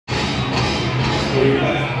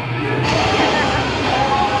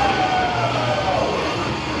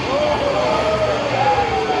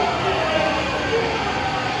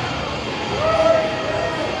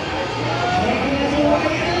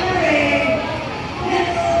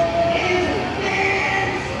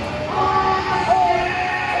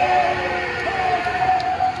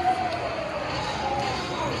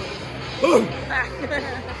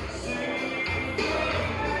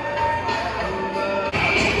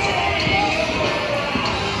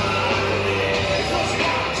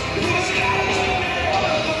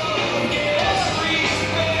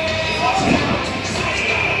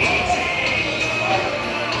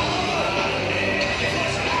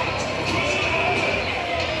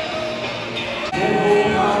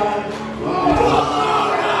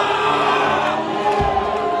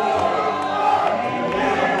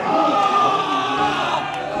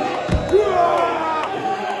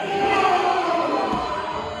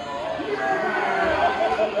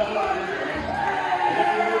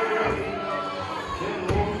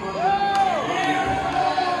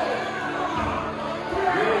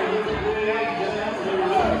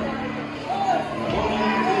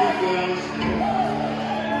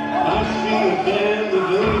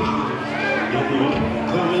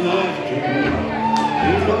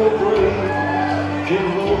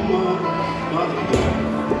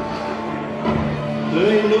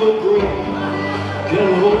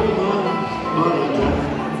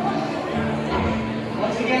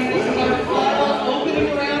Once again, this is our final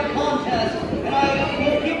opening round contest, and I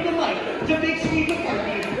will give the mic to Big Steve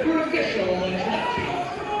McCarthy for official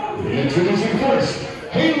introductions. Introducing first,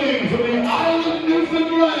 hailing from the island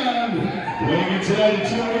Newfoundland, weighing in tonight at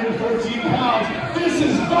 214 pounds, this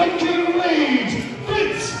is Viking Rage,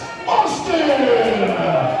 Vince Austin!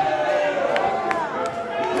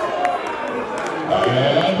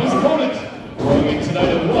 And his opponent, weighing in tonight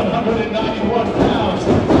at 191 pounds,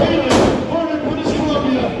 hailing from British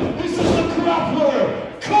Columbia, this is the grappler,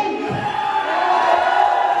 Coke!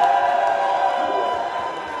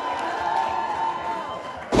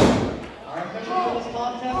 Our official for this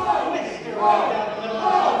contest, Mr. Right down the middle of the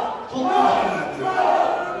hall,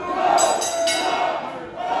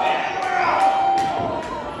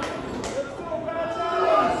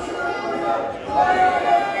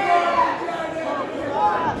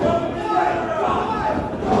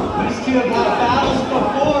 These two have had battles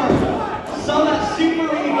before, some at Super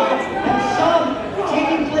Evil and some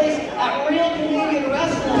taking place at Real Canadian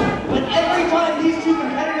Wrestling, but every time these two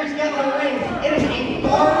competitors get in the ring, it is a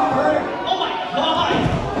barn burner. Oh my God!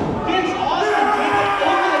 Vince Austin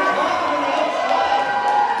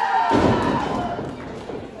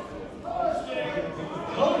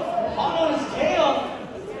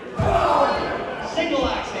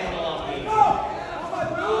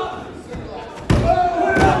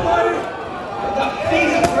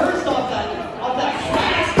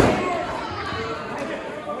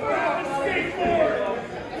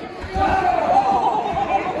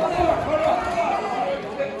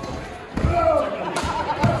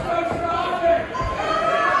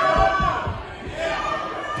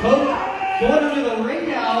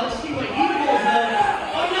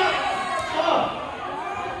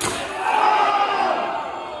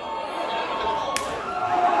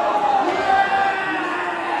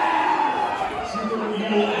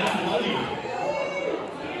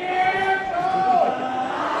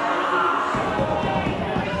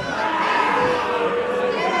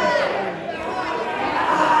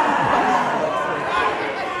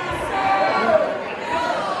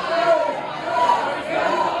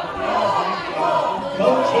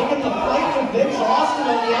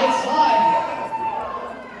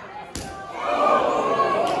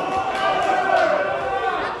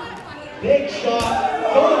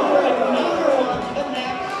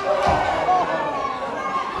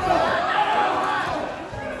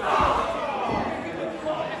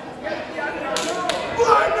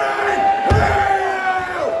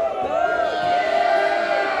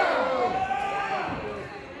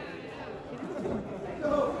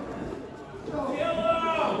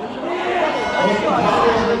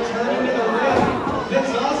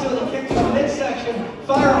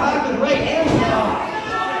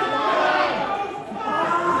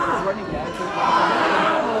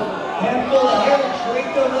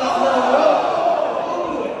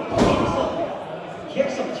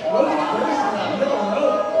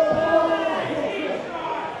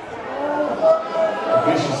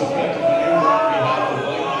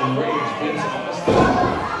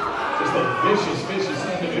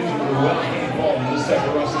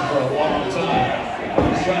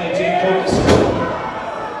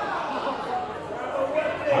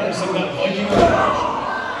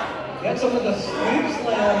Hits him with a sweep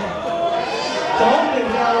slam. Dumping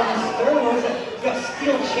down on the stern. What is it? He's got a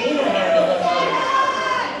steel chain in hand, it looks like.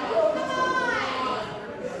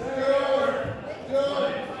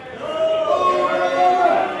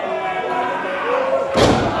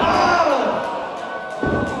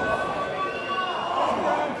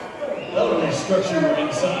 Structure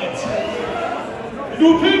inside. Into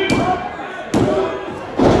a pin. I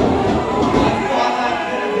thought that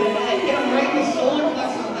could have been it. Get him right in the solar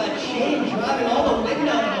plexus with that chain, driving all the wind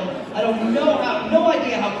out of him. I don't know how, no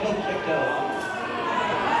idea how Cope kicked out.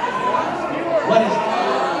 What is it?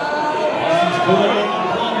 Austin's pulling in the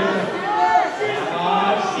plunder.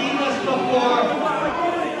 I've seen this before.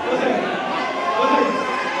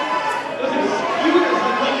 Those are skewers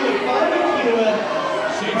that like you would barbecue with.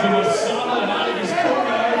 Shades of a sauna and out of his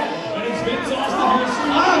courtyard, and it's Vince Austin here.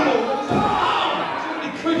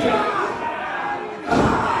 Somebody cricket.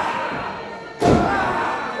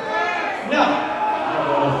 No.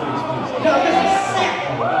 No, this is sick.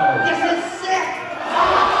 This is sick.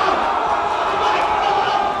 Oh my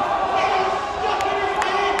God! It is stuck in his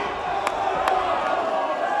head.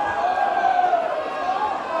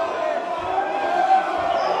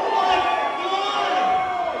 Oh my God!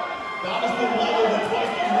 That was the level that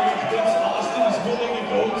Viking Rage Vince Austin is willing to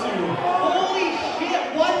go to. Holy shit!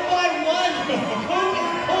 One by one, Coop is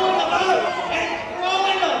pulling them out and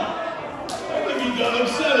throwing them. I think he got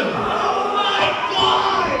upset him. Oh my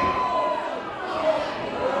God!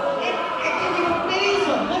 It can you amaze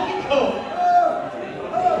him? Look at Coop.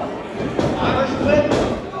 Irish whip.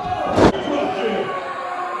 Drop kick.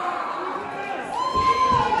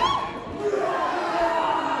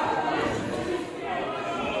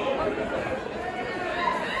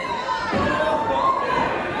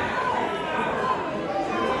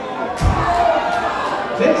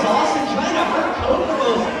 Vince Austin trying to hurt Cope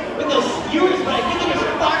with those skewers, but I think he just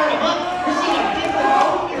fired him up. We're seeing a different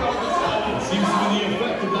Cope here all of a sudden. It seems to be the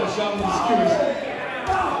effect of that shot with the skewers.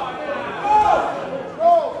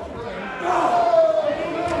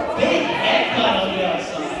 Big head cut on the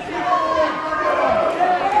outside.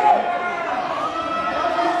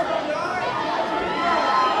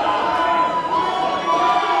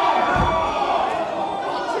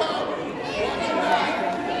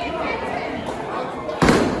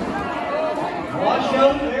 Watch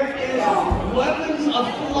out, there is weapons of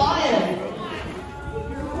flying.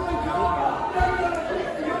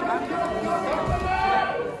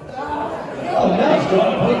 Oh no. He's got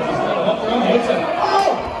him hooked. He's got him up around the outside. Oh,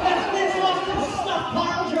 that's Vince Austin's stuck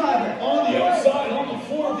pile driver. On the outside, on the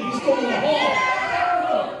floor of the East Coast Hall.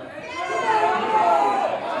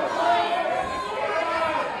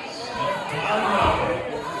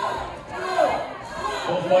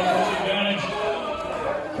 Both fighters with advantage.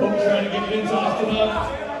 Cope trying to get Vince Austin up.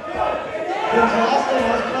 Vince Austin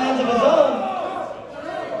has plans of his own.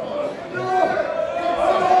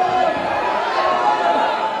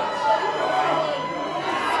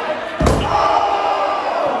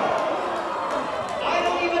 I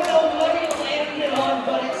don't even know what he landed on,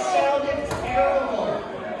 but it sounded terrible.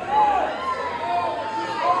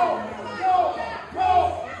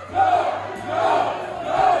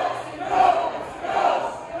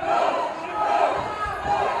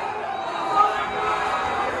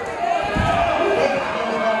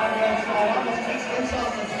 Almost takes Vince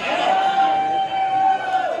Austin's head off.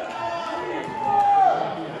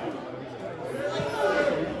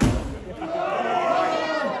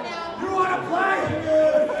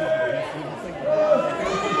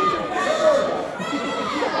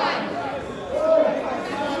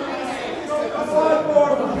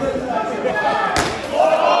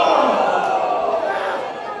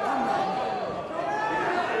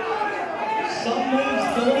 Some moves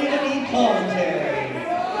don't even need commentary.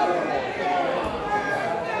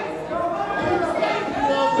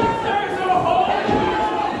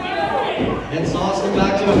 Vince Austin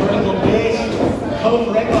back to a vertical base. Cope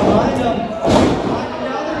right behind him.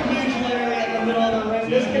 Another huge lariat in the middle of the ring.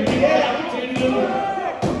 This could be it.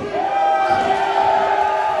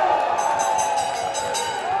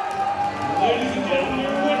 Ladies and gentlemen,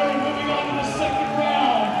 your winner moving on to the second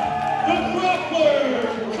round, the grappler,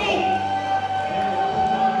 Cope.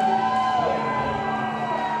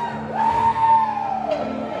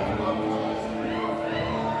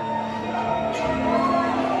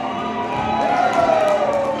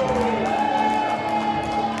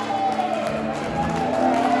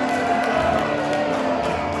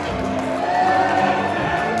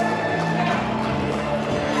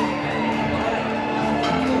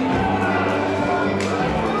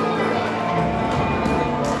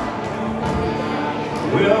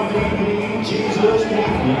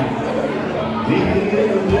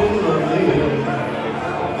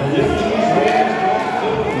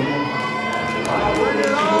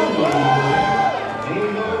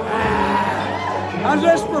 How's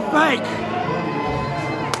this for fake?